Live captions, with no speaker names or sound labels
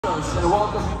and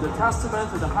welcome the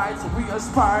testament to the heights we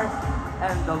aspire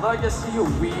and the legacy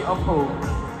we uphold.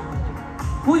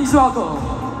 Please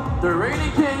welcome the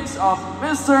reigning kings of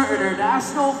Mr.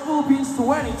 International Philippines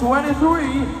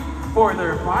 2023 for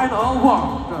their final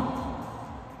walk.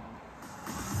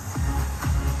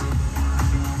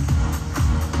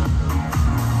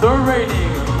 The reigning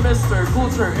Mr.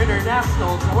 Culture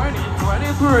International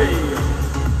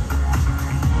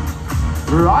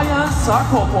 2023, Ryan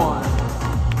Sacopon.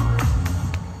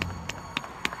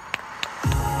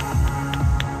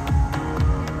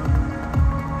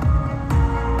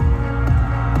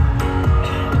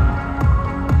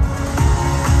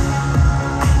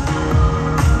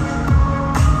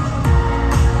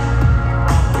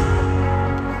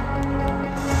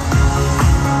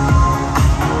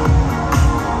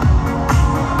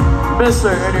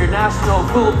 Mr. International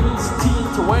Philippines Team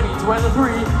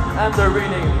 2023 and the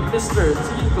reigning Mr.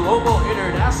 Team Global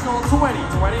International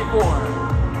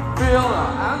 2024, Phil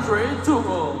Andre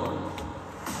Tuchel.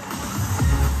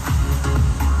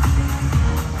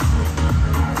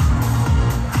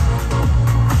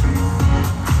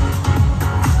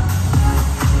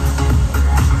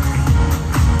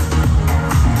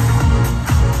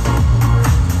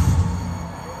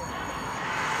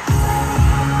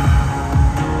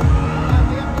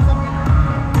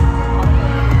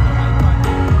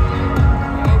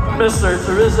 Mr.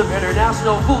 Tourism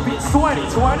International Philippines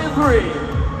 2023,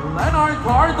 Leonard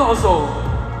Cardozo.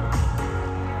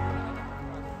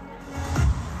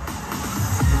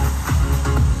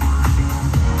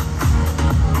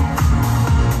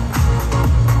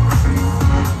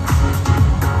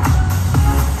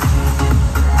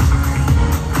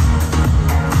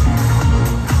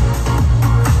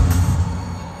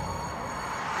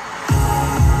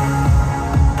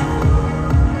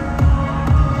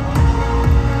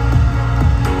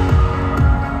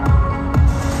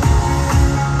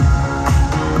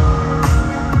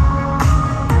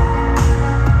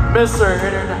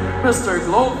 Mr.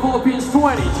 Globe Philippines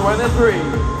 2023,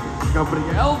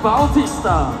 Gabriel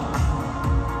Bautista.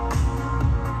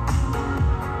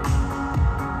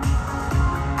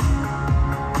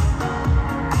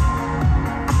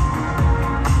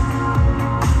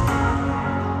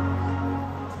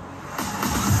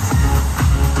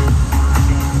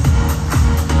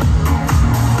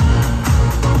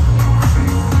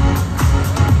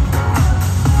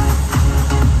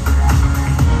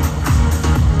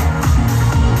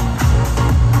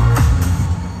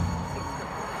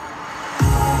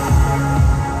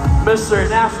 Mr.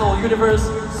 National Universe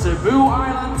Cebu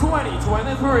Island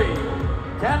 2023,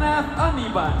 Kenneth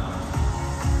Aniban.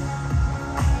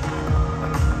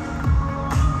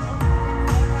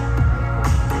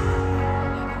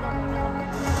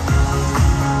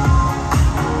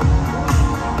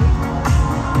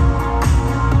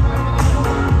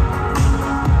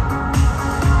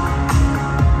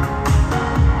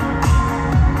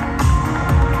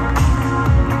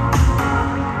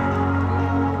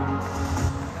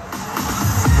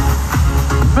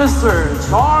 Mr.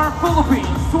 Char Philippines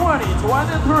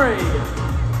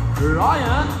 2023,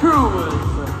 Ryan Cruz.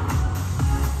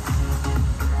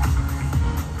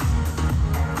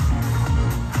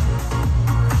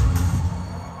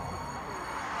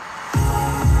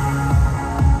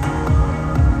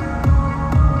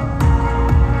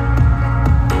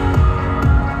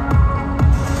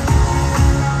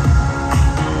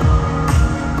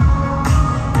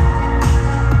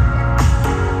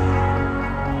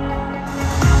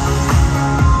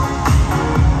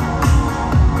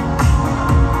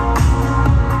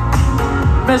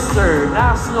 Mr.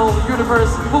 National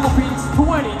Universe Philippines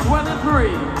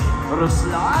 2023,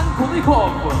 Ruslan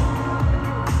Kulikov.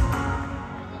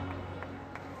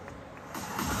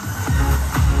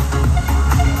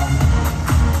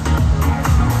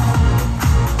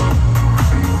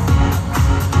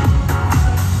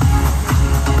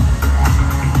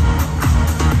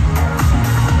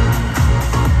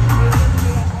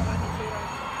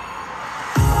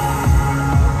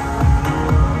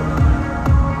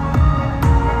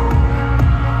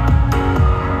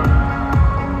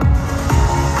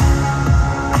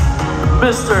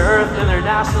 Mr. Earth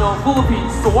International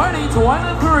Philippines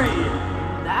 2023,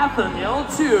 Nathaniel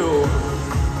Chu.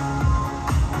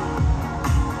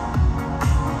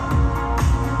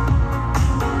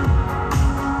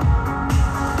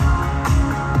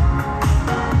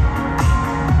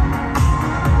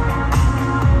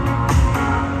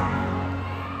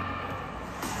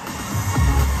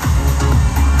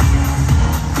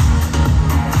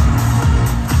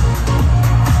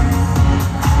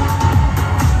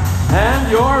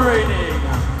 Your reigning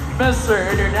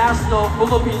Mr. International International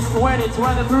Philippines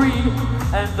 2023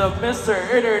 and the Mr.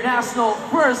 International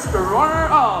first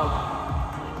runner-up.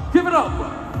 Give it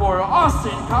up for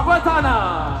Austin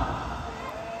Cabatana.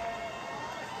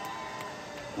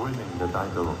 Winning the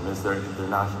title of Mr.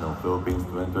 International Philippines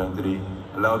 2023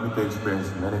 allowed me to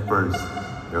experience many firsts.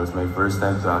 It was my first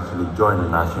time to actually join a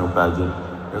national pageant.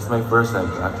 It was my first time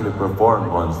to actually perform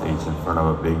on stage in front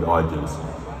of a big audience.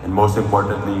 And most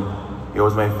importantly, it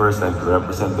was my first time to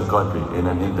represent the country in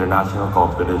an international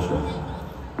competition.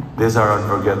 These are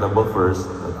unforgettable firsts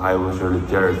that I will surely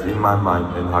cherish in my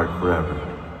mind and heart forever.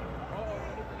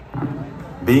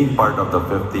 Being part of the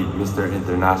 50th Mr.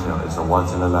 International is a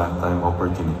once-in-a-lifetime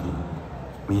opportunity.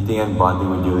 Meeting and bonding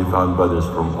with newly found brothers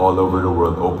from all over the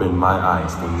world opened my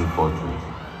eyes to new cultures.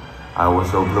 I was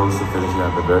so close to finishing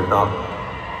at the very top.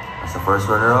 As the first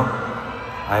runner-up,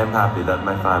 I am happy that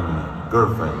my family,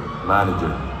 girlfriend,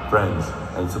 manager, friends,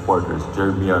 and supporters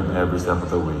cheered me on every step of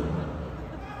the way.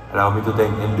 Allow me to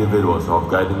thank individuals who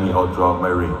have guided me all throughout my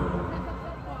reign.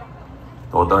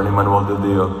 To Attorney Manuel Del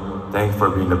Dio, thanks for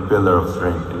being the pillar of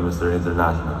strength in Mr.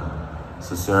 International.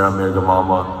 To Sir Amir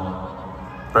Gamama,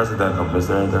 President of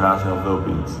Mr. International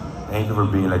Philippines, thank you for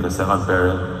being like a second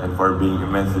parent and for being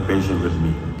immensely patient with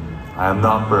me. I am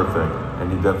not perfect,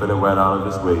 and he definitely went out of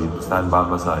his way to stand by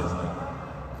my side.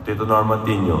 To Tito Norman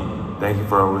Tino, thank you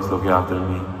for always looking after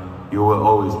me. You will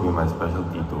always be my special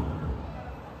Tito.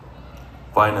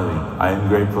 Finally, I am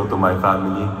grateful to my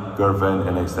family, girlfriend,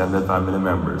 and extended family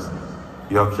members.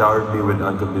 You have showered me with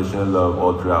unconditional love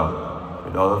all throughout.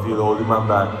 With all of you holding my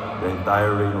back, the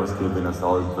entire reign was given a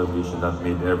solid foundation that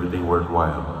made everything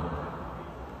worthwhile.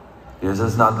 This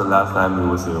is not the last time we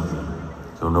will see of me,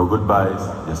 so no goodbyes,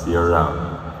 just see you around.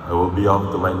 I will be off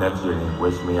to my next journey,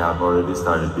 which may have already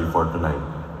started before tonight.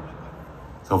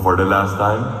 So for the last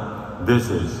time, this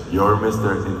is your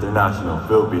Mr. International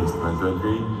Philippines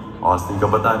 2023, Austin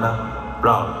Cabatana,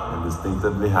 proud and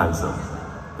distinctively handsome.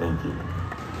 Thank you.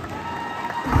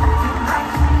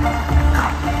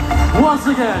 Once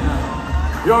again,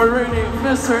 your reigning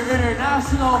Mr.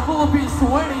 International Philippines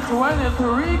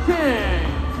 2023 King.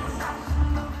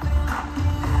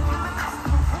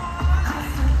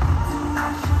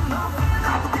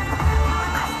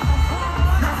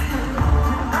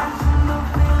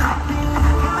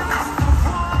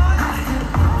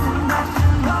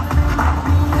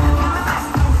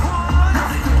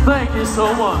 Thank you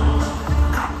so much.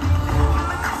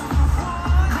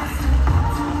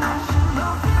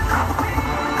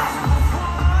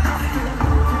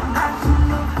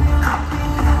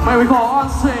 May we call on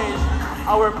stage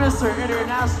our Mr.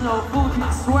 International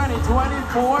Philippines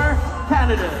 2024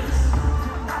 candidates.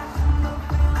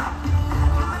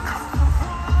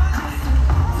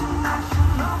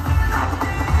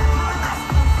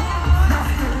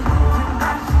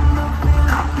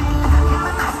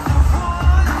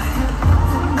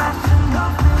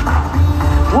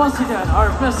 Once again, our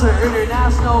Mr.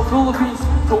 International Philippines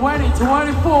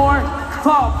 2024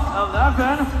 top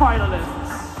 11 finalists.